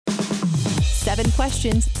7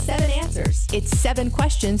 questions, 7 answers. It's 7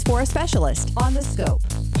 questions for a specialist on The Scope.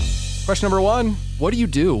 Question number 1, what do you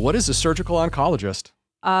do? What is a surgical oncologist?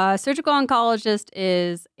 A surgical oncologist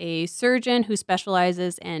is a surgeon who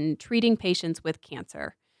specializes in treating patients with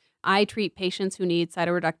cancer. I treat patients who need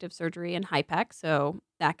cytoreductive surgery and HIPEC, so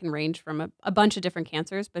that can range from a bunch of different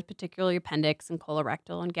cancers, but particularly appendix and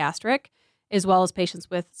colorectal and gastric, as well as patients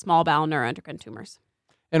with small bowel neuroendocrine tumors.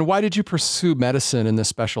 And why did you pursue medicine in this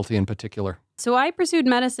specialty in particular? So I pursued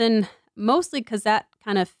medicine mostly because that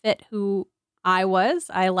kind of fit who I was.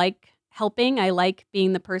 I like helping. I like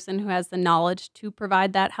being the person who has the knowledge to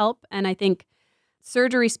provide that help. And I think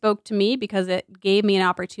surgery spoke to me because it gave me an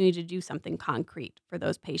opportunity to do something concrete for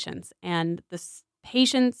those patients. And the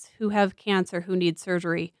patients who have cancer who need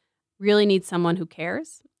surgery really need someone who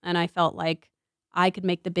cares. And I felt like I could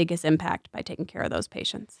make the biggest impact by taking care of those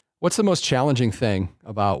patients. What's the most challenging thing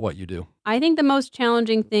about what you do? I think the most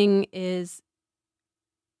challenging thing is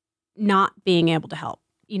not being able to help.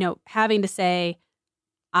 You know, having to say,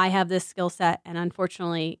 I have this skill set and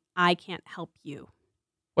unfortunately I can't help you.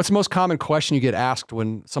 What's the most common question you get asked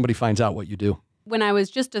when somebody finds out what you do? When I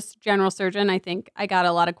was just a general surgeon, I think I got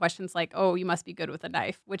a lot of questions like, oh, you must be good with a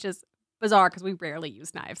knife, which is bizarre because we rarely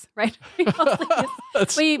use knives, right?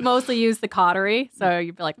 We mostly use the cautery. So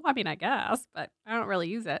you'd be like, well, I mean, I guess, but I don't really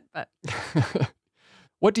use it. But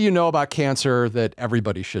what do you know about cancer that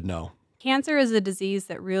everybody should know? Cancer is a disease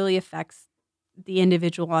that really affects the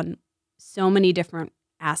individual on so many different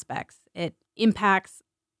aspects. It impacts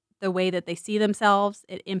the way that they see themselves.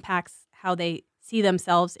 It impacts how they see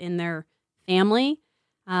themselves in their family.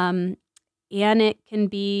 And it can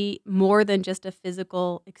be more than just a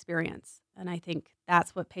physical experience. And I think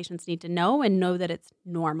that's what patients need to know and know that it's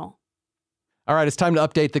normal. All right, it's time to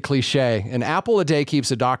update the cliche. An apple a day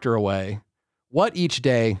keeps a doctor away. What each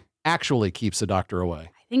day actually keeps a doctor away?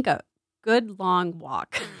 I think a good long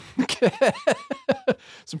walk.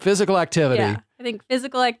 Some physical activity. Yeah, I think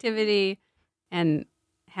physical activity and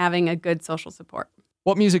having a good social support.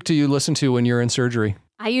 What music do you listen to when you're in surgery?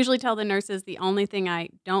 I usually tell the nurses the only thing I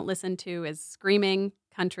don't listen to is screaming,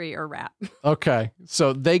 country, or rap. Okay.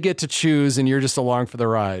 So they get to choose and you're just along for the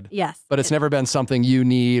ride. Yes. But it's never been something you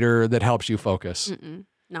need or that helps you focus.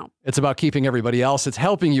 No. It's about keeping everybody else. It's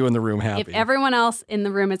helping you in the room happy. If everyone else in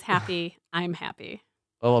the room is happy, I'm happy.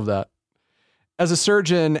 I love that. As a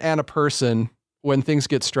surgeon and a person, when things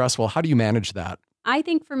get stressful, how do you manage that? I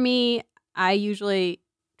think for me, I usually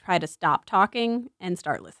try to stop talking and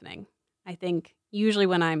start listening. I think usually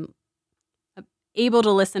when I'm able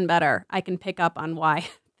to listen better, I can pick up on why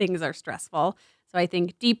things are stressful. So I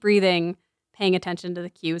think deep breathing, paying attention to the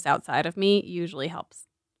cues outside of me usually helps.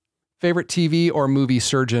 Favorite TV or movie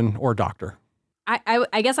surgeon or doctor?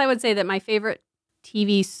 I guess I would say that my favorite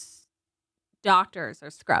TV doctors are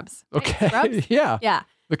Scrubs. Right? Okay. Scrubs? Yeah. Yeah.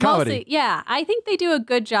 The comedy. Mostly, yeah. I think they do a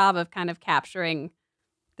good job of kind of capturing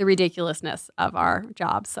the ridiculousness of our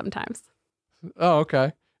jobs sometimes. Oh,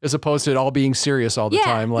 okay. As opposed to it all being serious all the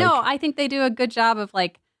time. Like, no, I think they do a good job of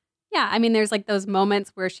I mean, there's like those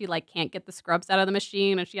moments where she can't get the scrubs out of the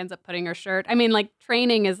machine and she ends up putting her shirt. I mean,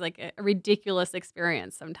 training is a ridiculous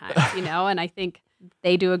experience sometimes, and I think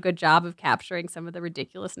they do a good job of capturing some of the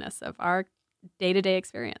ridiculousness of our day-to-day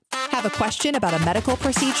experience. Have a question about a medical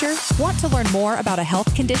procedure? Want to learn more about a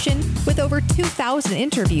health condition? With over 2,000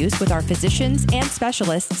 interviews with our physicians and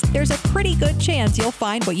specialists, there's a pretty good chance you'll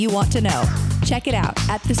find what you want to know. Check it out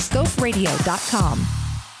at thescoperadio.com.